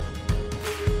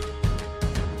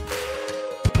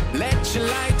Let your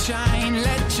light shine,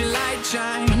 let your light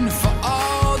shine for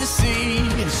all to see.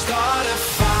 Start a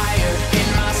fire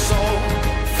in my soul,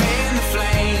 fan the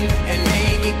flame and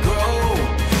make it grow.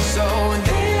 So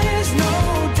there's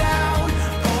no doubt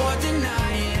or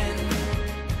denying.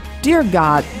 Dear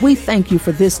God, we thank you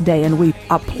for this day and we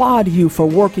applaud you for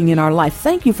working in our life.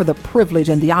 Thank you for the privilege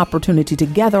and the opportunity to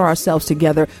gather ourselves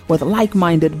together with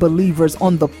like-minded believers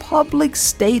on the public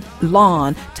state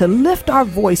lawn to lift our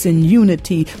voice in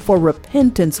unity for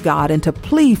repentance, God, and to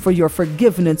plead for your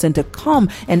forgiveness and to come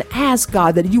and ask,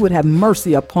 God, that you would have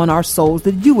mercy upon our souls,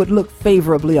 that you would look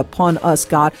favorably upon us,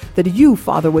 God, that you,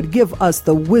 Father, would give us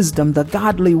the wisdom, the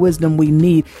godly wisdom we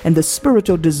need and the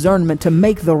spiritual discernment to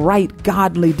make the right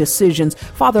godly decisions.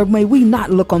 Father, may we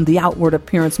not look on the outward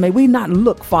appearance. May we not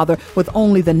look, Father, with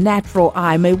only the natural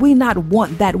eye. May we not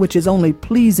want that which is only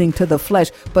pleasing to the flesh,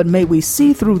 but may we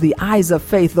see through the eyes of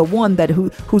faith, the one that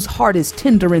whose heart is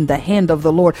tender in the hand of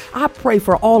the Lord. I pray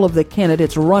for all of the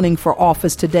candidates running for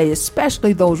office today,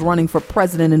 especially those running for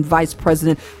president and vice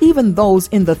president, even those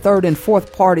in the third and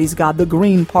fourth parties, God, the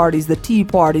green parties, the tea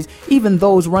parties, even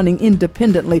those running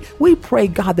independently. We pray,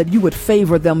 God, that you would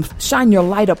favor them, shine your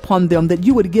light upon them, that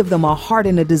you would give them a heart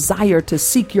and a desire to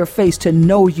seek your face, to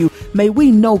know you. May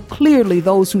we know clearly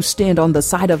those who stand on the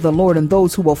side of the Lord and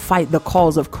those who will fight the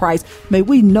cause of Christ. May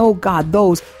we know, God,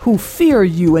 those who fear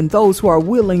you and those who are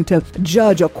willing to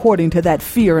judge according to that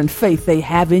fear and faith they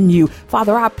have in you.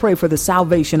 Father, I pray for the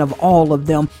salvation of all of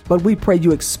them, but we pray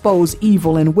you expose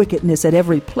evil and wickedness at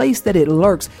every place that it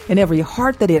lurks, in every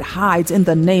heart that it hides, in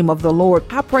the name of the Lord.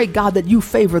 I pray, God, that you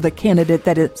favor the candidate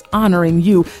that is honoring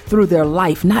you through their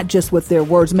life, not just with their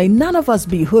words. May none of us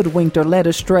be hoodwinked or led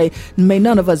astray. May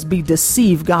none of us be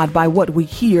deceived, God, by what we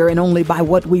hear and only by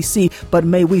what we see, but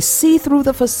may we see through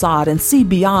the facade and see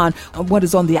beyond what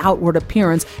is on the outward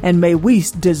appearance, and may we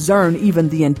discern even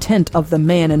the intent of the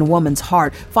man and woman's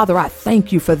heart. Father, I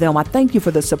thank you for them. I thank you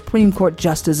for the Supreme Court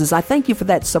justices. I thank you for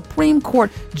that Supreme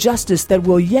Court justice that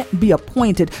will yet be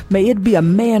appointed. May it be a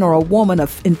man or a woman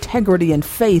of integrity and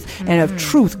faith and of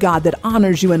truth, God, that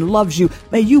honors you and loves you.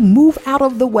 May you move out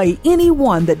of the way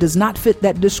anyone that does not fit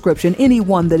that description,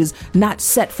 anyone that is not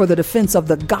set for the defense of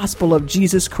the gospel of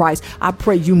Jesus Christ. I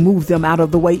pray you move them out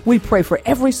of the way. We pray for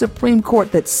every Supreme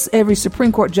Court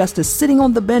justice sitting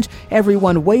on the bench,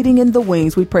 everyone waiting in the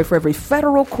wings. We pray for every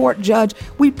federal court judge.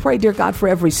 We pray, dear God, for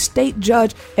every state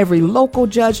judge, every local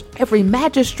judge, every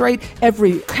magistrate,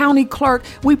 every county clerk.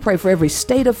 We pray for every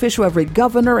state official, every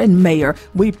governor and mayor.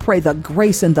 We pray the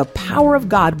grace and the power of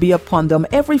God be upon them.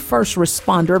 Every first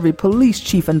responder, every police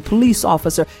chief and police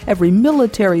officer, every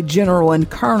military general and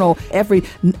colonel, every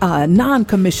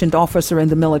non-commissioned officer in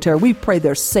the military. We pray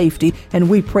their safety and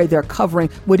we pray their covering.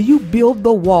 Would you build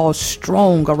the walls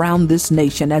strong around this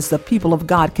nation as the people of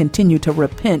God continue to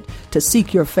repent, to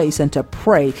seek your face, and to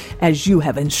pray as you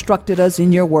have instructed us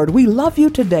in your word. We love you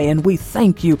today and we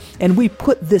thank you, and we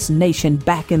put this nation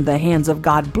back in the hands of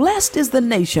God. Blessed is the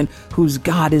nation whose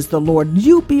God is the Lord.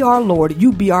 You be our Lord.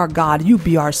 You be our God. You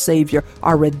be our Savior,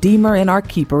 our Redeemer and our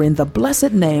Keeper. In the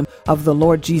blessed name of the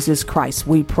Lord Jesus Christ,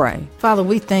 we pray. Father,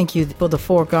 we thank you for the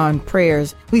foregone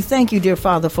prayers. We thank you, dear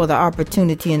Father, for the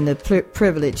opportunity and the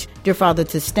privilege, dear Father,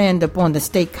 to stand up on the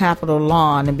state capitol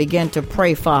lawn and begin to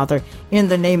pray, Father, in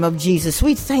the name of Jesus.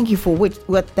 We thank you for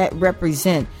what that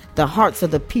represents. The hearts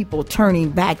of the people turning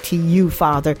back to you,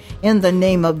 Father, in the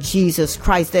name of Jesus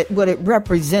Christ, that what it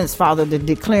represents, Father, to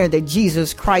declare that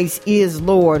Jesus Christ is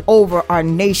Lord over our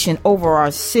nation, over our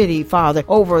city, Father,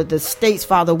 over the states,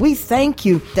 Father. We thank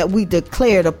you that we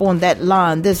declared upon that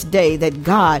line this day that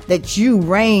God, that you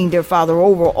reign, dear Father,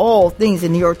 over all things,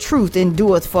 and your truth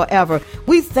endureth forever.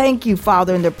 We thank you,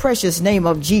 Father, in the precious name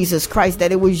of Jesus Christ,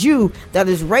 that it was you that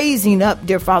is raising up,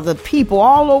 dear Father, people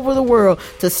all over the world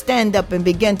to stand up and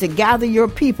begin to gather your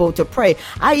people to pray.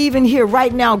 I even hear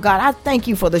right now, God, I thank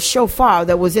you for the shofar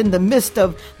that was in the midst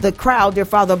of the crowd, dear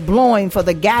Father, blowing for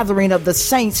the gathering of the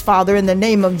saints, Father, in the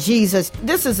name of Jesus.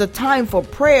 This is a time for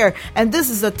prayer, and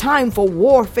this is a time for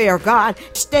warfare, God,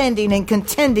 standing and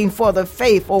contending for the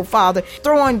faith, oh Father,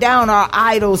 throwing down our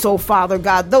idols, oh Father,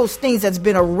 God, those things that's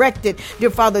been erected, dear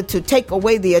Father, to take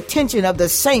away the attention of the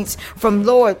saints from,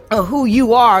 Lord, who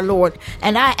you are, Lord.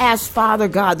 And I ask, Father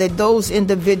God, that those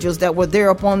individuals that were there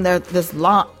upon on this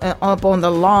lawn, up on the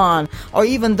lawn, or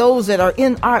even those that are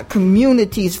in our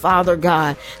communities, Father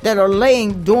God, that are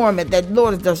laying dormant, that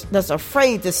Lord that's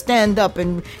afraid to stand up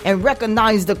and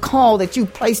recognize the call that you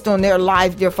placed on their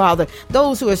life, dear Father.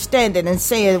 Those who are standing and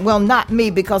saying, well, not me,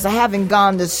 because I haven't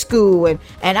gone to school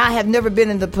and I have never been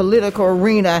in the political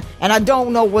arena and I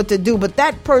don't know what to do. But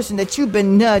that person that you've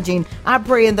been nudging, I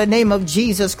pray in the name of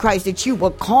Jesus Christ that you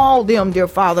will call them, dear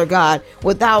Father God,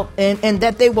 and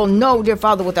that they will know, dear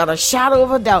Father, without a shadow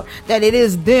of a doubt, that it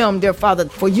is them, dear Father.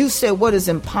 For you said what is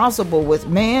impossible with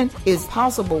man is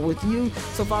possible with you.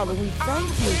 So, Father, we thank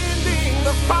you.